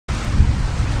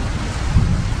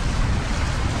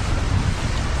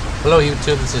Hello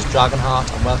YouTube, this is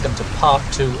Dragonheart and welcome to part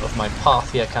 2 of my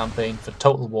Parthia campaign for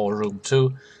Total War Room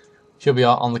 2. Here we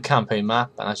are on the campaign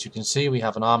map, and as you can see we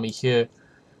have an army here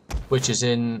which is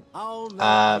in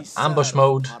ambush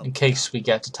mode in case we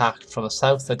get attacked from the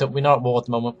south. We're not at war at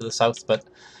the moment with the south, but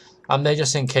they're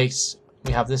just in case.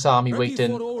 We have this army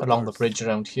waiting along the bridge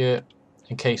around here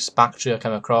in case Bactria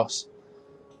come across.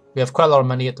 We have quite a lot of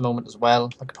money at the moment as well.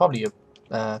 I could probably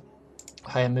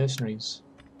hire mercenaries.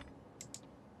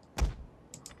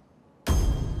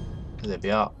 There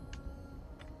we are.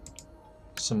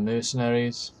 Some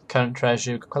mercenaries. Current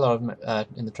treasury. We've got quite a lot of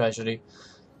in the treasury.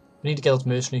 We need to get those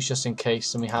mercenaries just in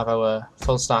case, and we have our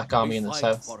full stack army in the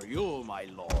south.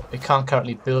 We can't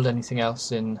currently build anything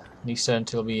else in Nisa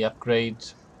until we upgrade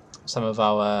some of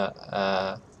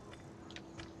our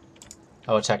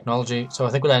technology. So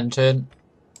I think we'll end turn.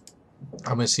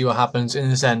 I'm going to see what happens in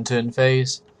this end turn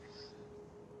phase.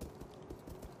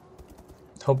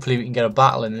 Hopefully we can get a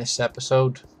battle in this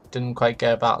episode. Didn't quite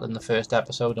get a battle in the first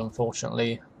episode,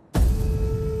 unfortunately. It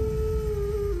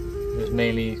was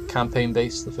mainly campaign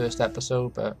based the first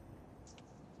episode, but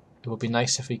it would be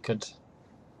nice if we could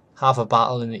have a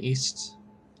battle in the east.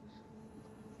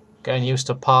 Getting used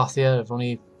to Parthia. I've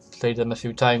only played them a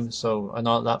few times, so I'm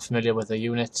not that familiar with the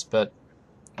units, but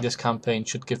this campaign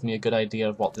should give me a good idea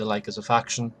of what they're like as a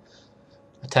faction.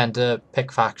 I tend to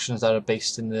pick factions that are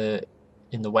based in the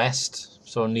west,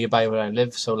 so nearby where I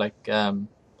live, so like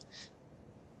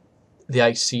the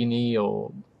Iceni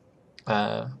or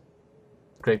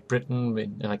Great Britain,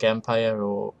 like Empire,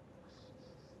 or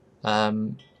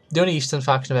the only Eastern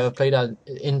faction I've ever played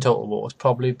in Total War has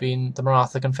probably been the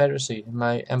Maratha Confederacy in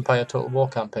my Empire Total War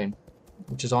campaign,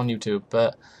 which is on YouTube.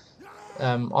 But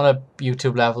on a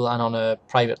YouTube level and on a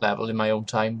private level in my own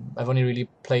time, I've only really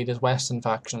played as Western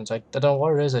factions. I don't know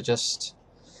what it is, I just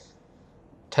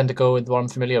tend to go with what I'm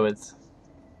familiar with.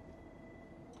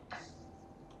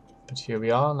 But here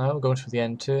we are now, going for the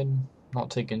end turn,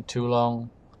 not taking too long,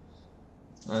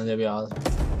 and there we are.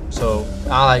 So,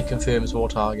 ally confirms war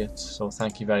targets, so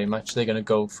thank you very much. They're going to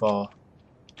go for,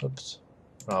 oops,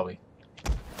 where are we?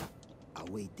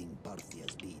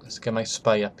 Let's get my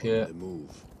spy up here.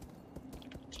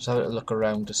 Just have a look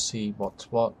around to see what's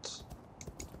what.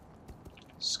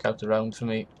 Scout around for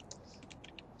me.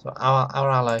 So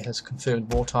our ally has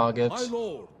confirmed war targets.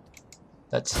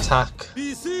 Let's attack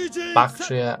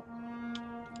Bactria.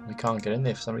 We can't get in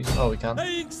there for some reason. Oh, we can.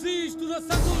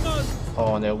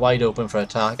 Oh, and they're wide open for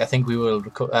attack. I think we will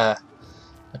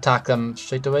attack them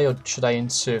straight away, or should I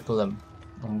encircle them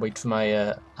and wait for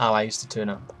my allies to turn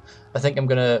up? I think I'm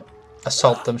going to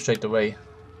assault them straight away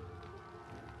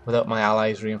without my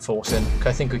allies reinforcing.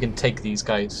 I think we can take these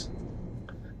guys.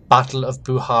 Battle of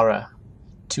Bukhara,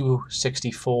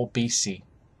 264 BC.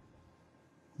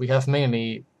 We have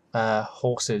mainly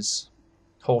horse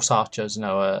archers in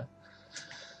our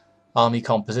army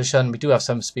composition. We do have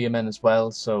some spearmen as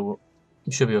well, so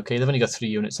we should be okay. They've only got 3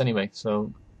 units anyway,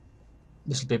 so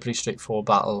this will be a pretty straightforward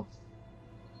battle.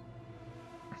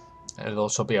 It'll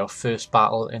also be our first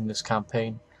battle in this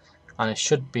campaign, and it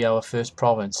should be our first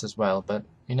province as well, but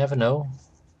you never know.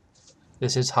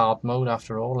 This is hard mode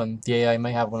after all, and the AI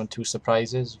may have 1 or 2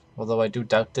 surprises, although I do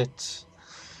doubt it.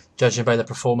 Judging by the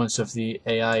performance of the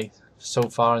AI so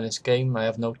far in this game, I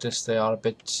have noticed they are a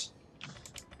bit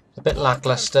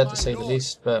lackluster to say the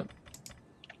least, but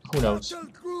who knows.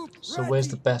 So where's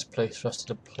the best place for us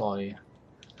to deploy?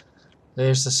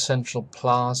 There's the central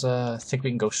plaza. I think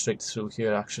we can go straight through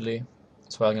here actually.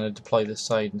 So I'm going to deploy this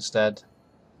side instead.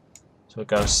 So we've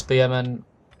got our spearmen.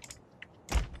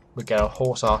 We get our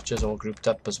horse archers all grouped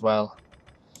up as well.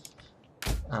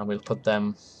 And we'll put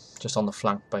them just on the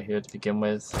flank by here to begin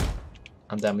with.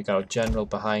 And then we got our general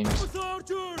behind.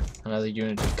 Another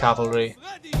unit of cavalry.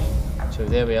 So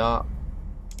there we are.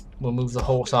 We'll move the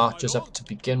horse archers up to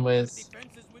begin with.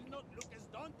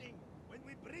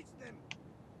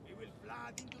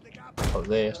 Oh,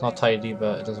 there. It's not tidy,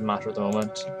 but it doesn't matter at the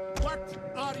moment.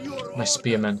 My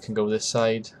spearmen can go this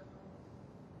side.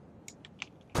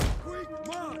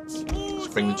 Let's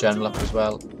bring the general up as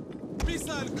well.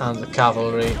 And the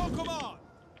cavalry.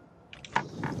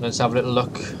 Let's have a little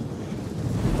look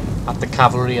at the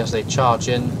cavalry as they charge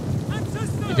in.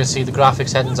 You can see the graphics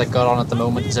settings I got on at the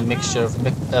moment is a mixture of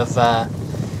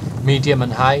medium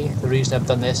and high. The reason I've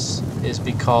done this is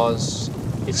because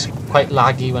it's quite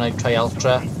laggy when I try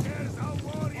Ultra.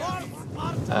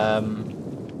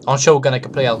 On Shogun I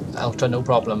can play Ultra no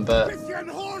problem, but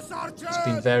it's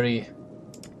been very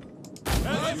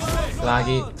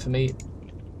laggy for me.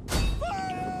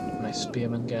 My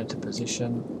spearmen get into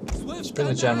position. Let's bring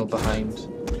the general behind.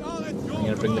 I'm going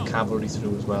to bring the cavalry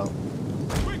through as well.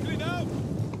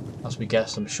 as we get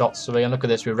some shots away. And look at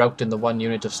this, we're routing the one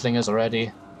unit of slingers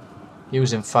already.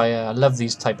 Using fire. I love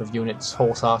these type of units,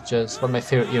 horse archers, one of my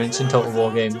favourite units in Total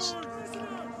War games.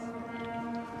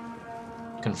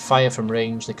 Can fire from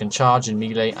range, they can charge in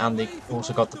melee, and they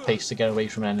also got the pace to get away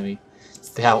from an enemy.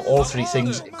 They have all three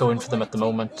things going for them at the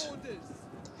moment.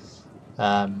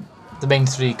 The main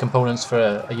three components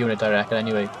for a unit, I reckon,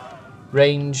 anyway.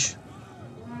 Range,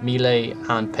 melee,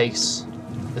 and pace.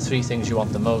 The three things you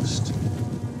want the most.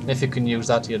 And if you can use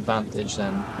that to your advantage,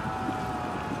 then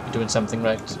you're doing something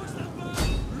right.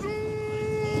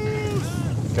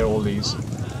 Get all these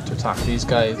to attack these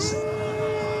guys.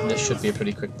 And this should be a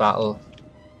pretty quick battle.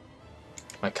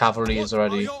 My cavalry is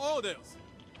already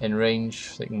in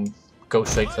range. They can go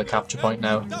straight for the capture point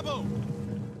now.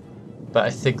 But I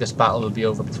think this battle will be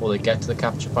over before they get to the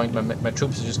capture point. My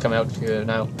troops are just coming out here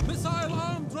now.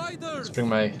 Let's bring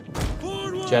my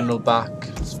general back.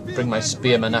 Let's bring my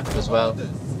spearmen up as well.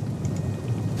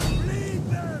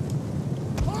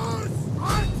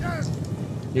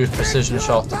 Use precision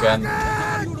shot again.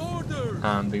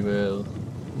 And we will...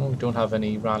 Oh, we don't have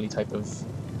any rally type of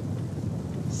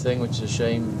thing, which is a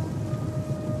shame.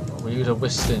 We'll use a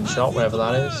whistling shot, wherever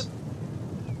that is.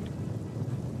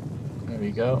 There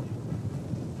we go.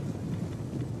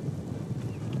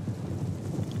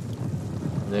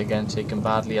 They're again taken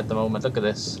badly at the moment. Look at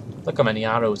this. Look how many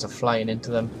arrows are flying into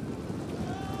them.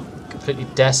 Completely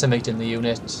decimating the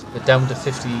unit. They're down to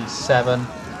 57.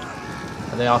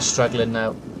 And they are struggling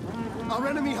now. Our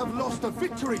enemy have lost a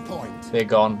victory point. They're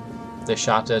gone. They're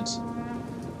shattered.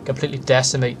 Completely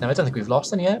decimate. Now I don't think we've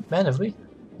lost any men, have we?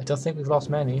 I don't think we've lost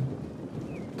many.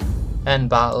 End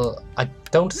battle. I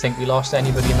don't think we lost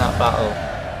anybody in that battle.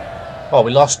 Oh,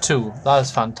 we lost 2. That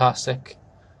is fantastic.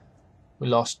 We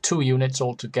lost 2 units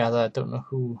altogether. I don't know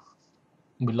who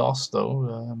we lost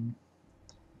though.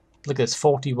 Look at this,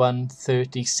 41,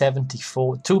 30,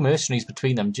 74. 2 mercenaries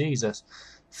between them, Jesus.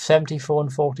 74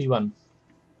 and 41.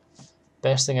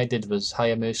 Best thing I did was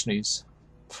hire mercenaries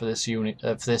for this unit,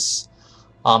 for this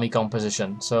army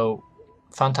composition. So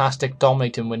fantastic,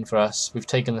 dominating win for us. We've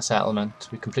taken the settlement.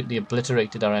 We completely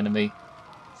obliterated our enemy,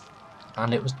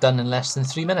 and it was done in less than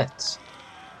 3 minutes.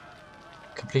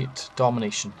 Complete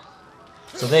domination.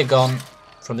 So they're gone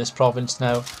from this province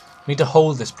now. We need to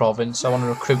hold this province. I want to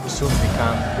recruit as soon as we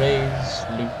can. Raise,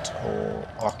 loot, or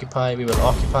occupy. We will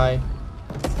occupy.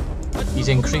 He's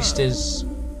increased his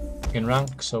in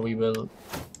rank, so we will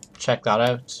check that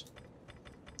out.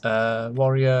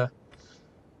 Warrior.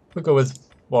 We'll go with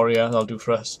warrior. That'll do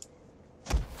for us.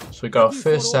 So we got our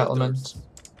first settlement.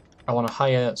 I want to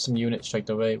hire some units straight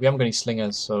away. We haven't got any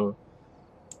slingers, so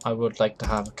I would like to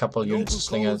have a couple units of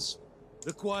slingers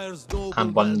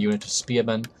and 1 unit of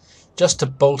spearmen, just to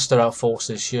bolster our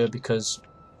forces here, because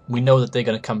we know that they're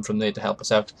going to come from there to help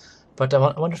us out. But I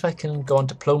wonder if I can go on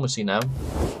diplomacy now.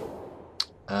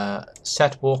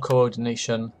 Set war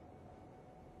coordination.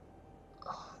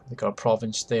 They've got a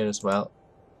province there as well.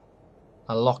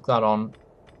 I'll lock that on.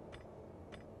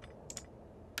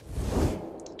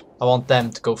 I want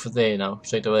them to go for there now,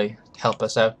 straight away, to help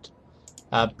us out.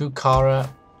 Bukhara.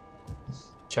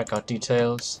 Check our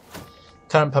details.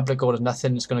 Current public order,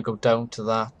 nothing. It's going to go down to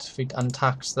that. If we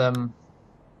untax them,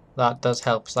 that does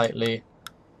help slightly.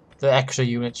 The extra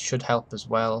units should help as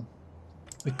well.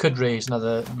 We could raise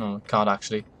another... No, we can't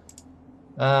actually.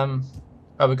 Oh,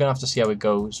 we're going to have to see how it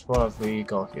goes. What have we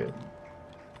got here?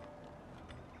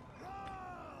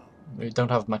 We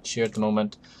don't have much here at the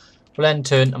moment. We'll end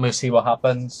turn and we'll see what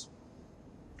happens.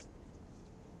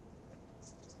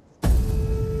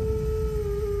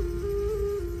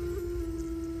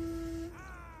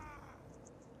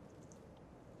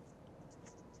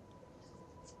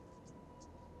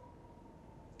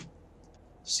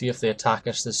 See if they attack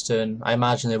us this turn. I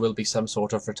imagine there will be some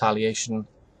sort of retaliation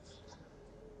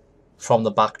from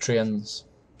the Bactrians.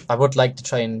 I would like to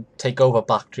try and take over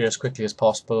Bactria as quickly as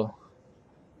possible.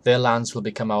 Their lands will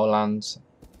become our lands.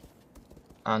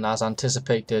 And as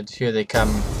anticipated, here they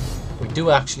come. We do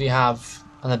actually have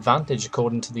an advantage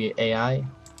according to the AI.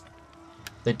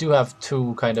 They do have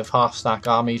 2 kind of half-stack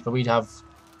armies, but we'd have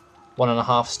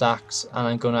 1.5 stacks. And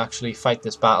I'm going to actually fight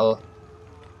this battle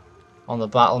on the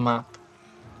battle map.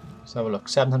 Let's have a look.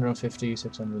 750,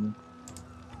 600.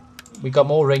 We got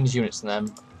more ranged units than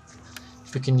them.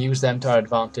 If we can use them to our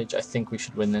advantage, I think we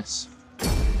should win this.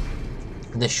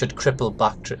 This should cripple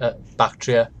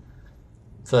Bactria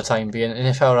for the time being. And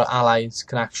if our allies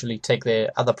can actually take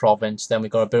their other province, then we've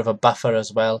got a bit of a buffer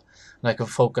as well. And I can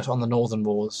focus on the northern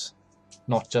wars,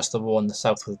 not just the war in the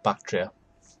south with Bactria.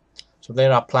 So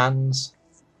there are plans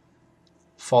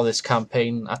for this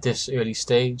campaign at this early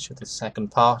stage, at this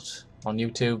second part on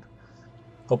YouTube.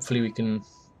 hopefully we can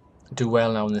do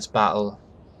well now in this battle.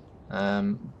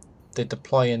 They're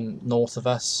deploying north of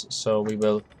us, so we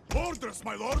will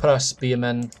put our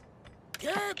spearmen,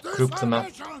 group them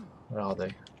up. Where are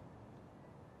they?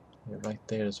 They're right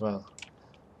there as well.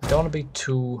 I don't want to be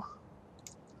too...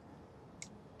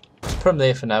 Just put them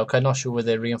there for now, because I'm not sure where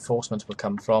their reinforcements will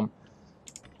come from.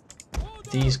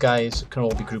 These guys can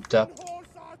all be grouped up.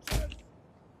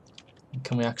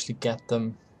 Can we actually get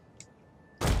them?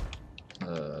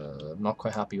 I'm not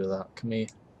quite happy with that. Can we...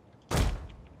 I'm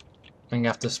going to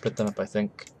have to split them up, I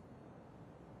think.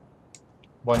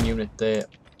 One unit there.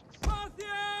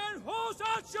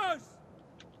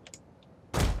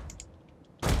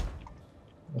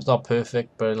 It's not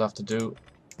perfect, but it'll have to do.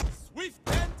 Swift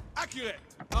and accurate.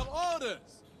 Our orders.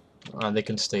 And they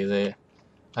can stay there.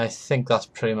 I think that's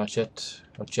pretty much it.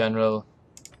 Our general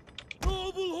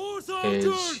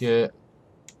is here.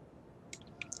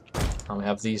 And we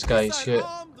have these guys here.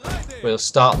 We'll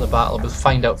start the battle. We'll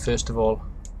find out first of all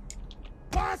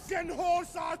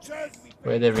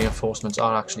where their reinforcements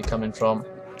are actually coming from.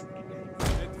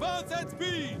 Advance at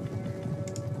speed.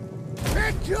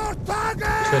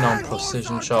 Turn on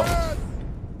precision shot.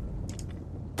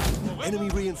 Enemy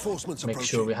reinforcements Make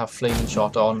approaching. sure we have flaming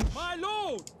shot on. My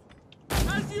lord.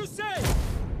 As you say.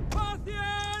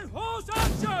 Parthia horse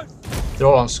archers. They're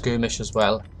all on skirmish as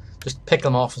well. Just pick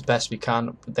them off as best we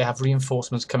can. They have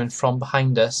reinforcements coming from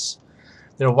behind us.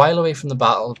 They're a while away from the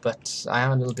battle, but I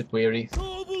am a little bit weary.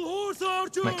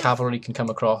 My cavalry can come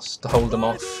across to hold them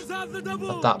off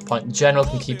at that point. The general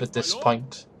can keep at this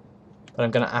point, but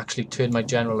I'm going to actually turn my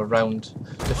general around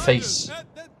to face,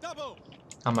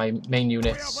 and my main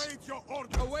units,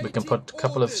 we can put a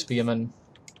couple of spearmen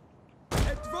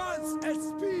Advance at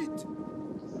speed.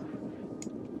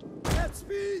 At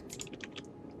speed.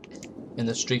 in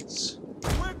the streets.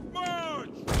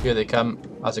 Here they come,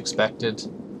 as expected,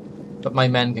 but my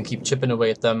men can keep chipping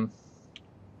away at them.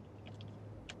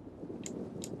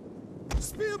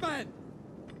 Spearman.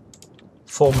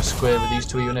 Form a square with these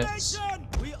two units.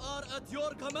 We are at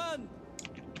your command.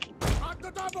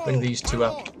 Bring these two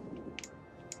up.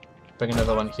 Bring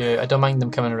another one here. I don't mind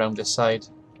them coming around this side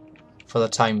for the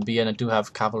time being. I do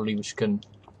have cavalry which can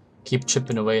keep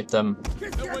chipping away at them.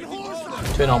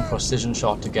 Turn on precision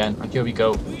shot again, and here we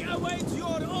go. We await your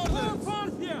orders.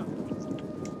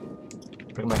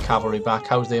 Parthia. Bring my cavalry back.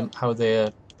 How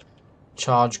their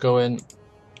charge going?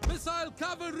 Missile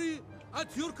cavalry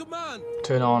at your command.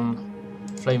 Turn on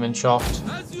flaming shot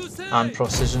As you say. and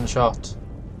precision shot.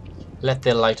 Let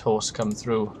their light horse come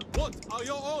through. What are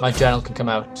your orders? My general can come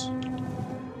out.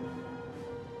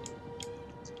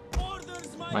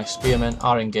 Orders, My spearmen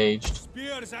are engaged.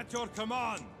 spears at your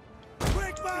command.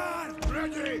 Quick man,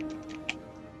 ready.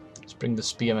 Let's bring the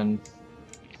spearmen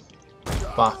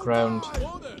back round.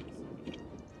 Orders.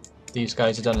 These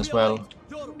guys are done as well.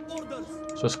 Your orders.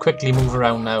 So let's quickly move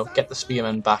around now. Get the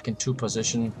spearmen back into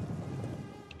position.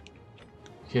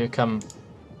 Here come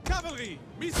Cavalry.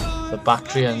 Missile. the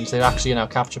Bactrians. They're actually in our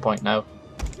capture point now.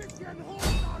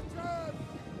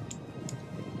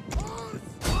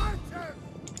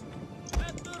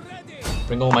 At the ready.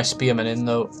 Bring all my spearmen in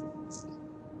though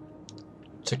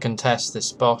to contest this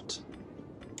spot.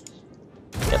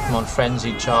 Get them on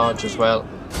frenzied charge as well.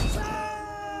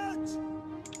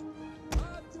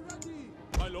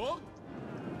 My lord.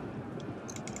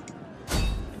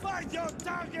 Find your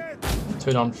target.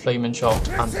 Turn on flaming shot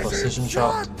and precision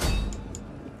shot.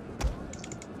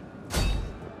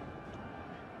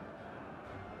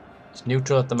 It's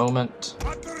neutral at the moment.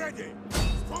 At the ready.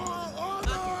 At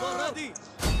the ready.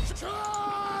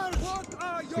 Charge. What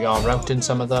are your We are routing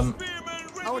some of them.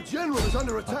 Our general is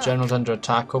under attack. Our general's under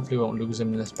attack. Hopefully we won't lose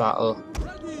him in this battle.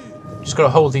 Ready. Just gotta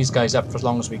hold these guys up for as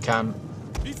long as we can.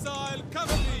 Missile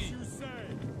cavalry.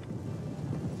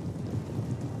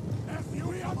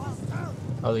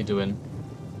 How are they doing?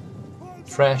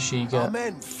 Fresh, Our eager.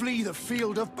 men flee the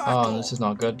field of Oh, battle. this is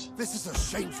not good. This is a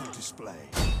shameful display.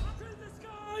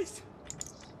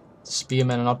 The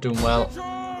spearmen are not doing well.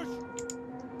 Charge!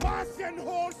 Parthian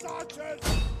horse archers!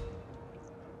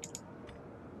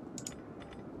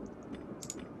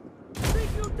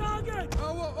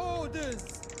 Our orders.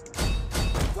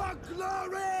 For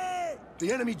glory!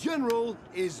 The enemy general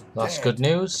is That's dead. good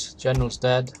news. General's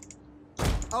dead.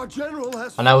 Our general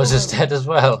has And ours is fallen. dead as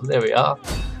well. There we are.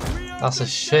 That's a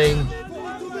shame.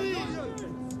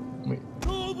 We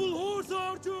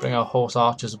bring our horse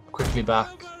archers quickly back.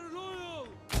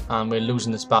 And we're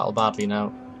losing this battle badly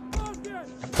now.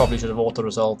 I probably should have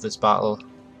auto-resolved this battle.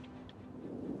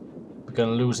 We're going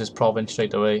to lose this province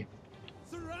straight away.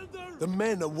 The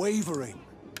men are wavering.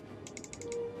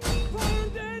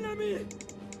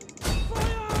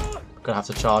 gonna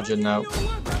have to charge in now.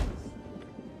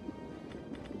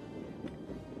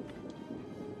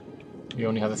 We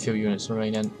only have a few units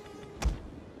remaining.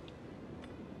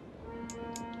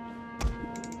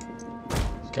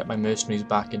 Let's get my mercenaries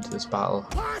back into this battle.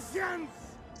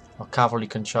 Our cavalry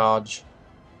can charge.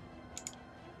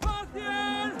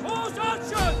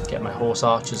 Get my horse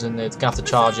archers in there. They're gonna have to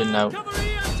charge in now.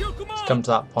 It's come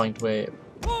to that point where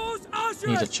I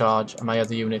need to charge, and my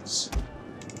other units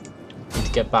need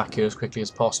to get back here as quickly as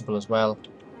possible as well.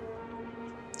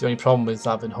 The only problem with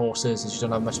having horses is you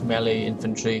don't have much melee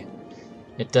infantry.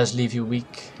 It does leave you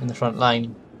weak in the front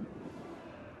line.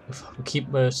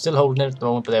 We're still holding it at the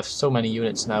moment, but they have so many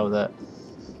units now that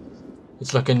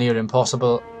it's looking near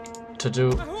impossible to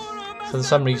do. For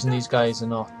some reason these guys are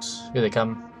not... Here they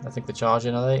come. I think they're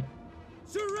charging, are they?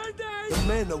 The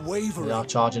men are wavering. They are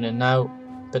charging in now.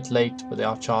 Bit late, but they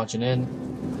are charging in.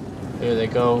 Here they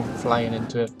go, flying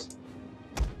into it.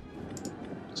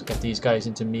 Let's get these guys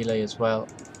into melee as well.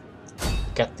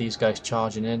 Get these guys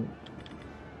charging in.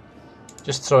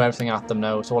 Just throw everything at them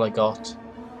now, it's all I got.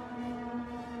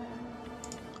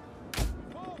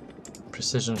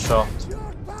 Precision shot.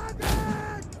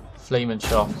 Flaming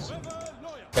shot.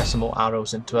 Get some more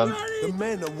arrows into them. The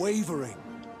men are wavering.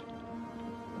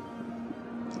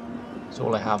 That's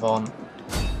all I have on.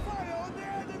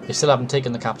 They still haven't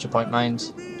taken the capture point,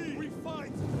 mind.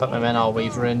 But my men are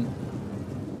wavering.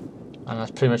 And that's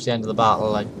pretty much the end of the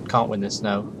battle. I can't win this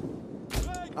now.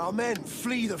 Our men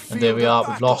flee the field. And there we are, of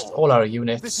we've battle. lost all our This is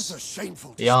units. a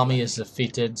shameful The army is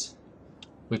defeated.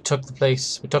 We took the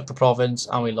place, we took the province,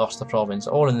 and we lost the province.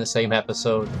 All in the same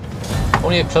episode.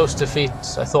 Only a close defeat.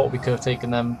 I thought we could have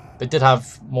taken them. They did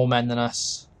have more men than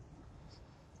us.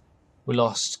 We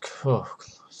lost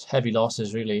heavy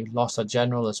losses, really. Lost our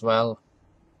general as well.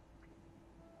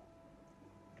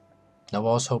 I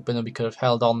was hoping that we could have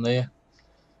held on there.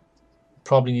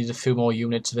 Probably need a few more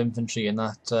units of infantry in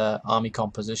that army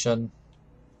composition.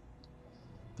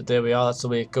 But there we are, that's the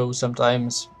way it goes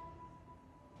sometimes.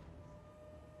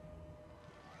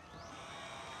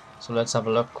 So let's have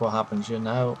a look what happens here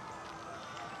now.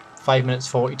 5 minutes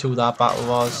 42 that battle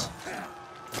was.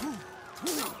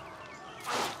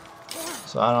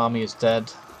 So our army is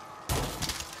dead.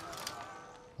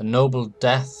 A noble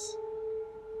death.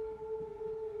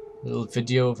 A little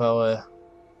video of our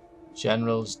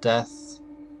general's death.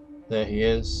 There he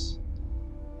is.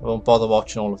 I won't bother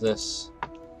watching all of this.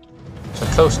 So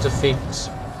close defeat.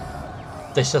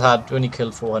 They still had only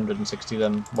killed 460 of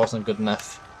them. Wasn't good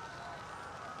enough.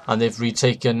 And they've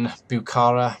retaken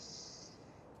Bukhara.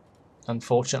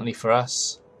 Unfortunately for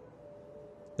us.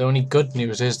 The only good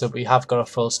news is that we have got a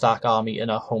full stack army in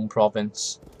our home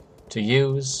province to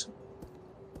use.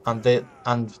 And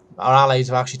our allies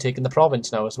have actually taken the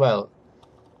province now as well.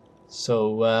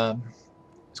 So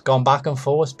it's gone back and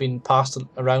forth. It's been passed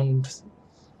around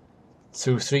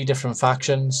through 3 different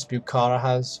factions. Bukhara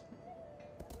has.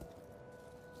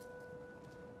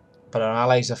 But our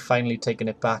allies have finally taken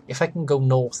it back. If I can go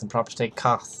north and perhaps take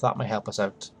Kath, that might help us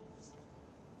out.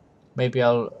 Maybe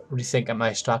I'll rethink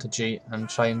my strategy and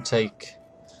try and take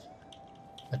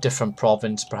a different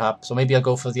province perhaps. Or maybe I'll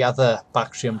go for the other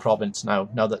Bactrian province now.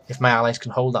 Now that if my allies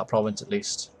can hold that province at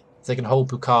least. If they can hold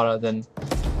Bukhara, then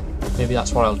maybe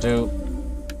that's what I'll do.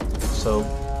 So,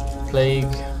 Plague,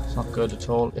 it's not good at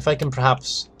all. If I can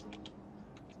perhaps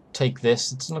take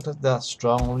this, it's not that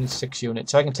strong, only 6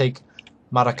 units. If I can take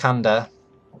Marakanda,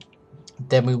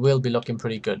 then we will be looking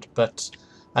pretty good. But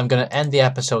I'm going to end the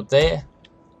episode there.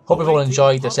 Hope you've all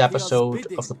enjoyed this episode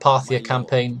of the Parthia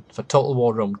campaign for Total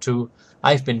War Rome 2.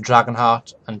 I've been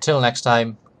Dragonheart. Until next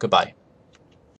time, goodbye.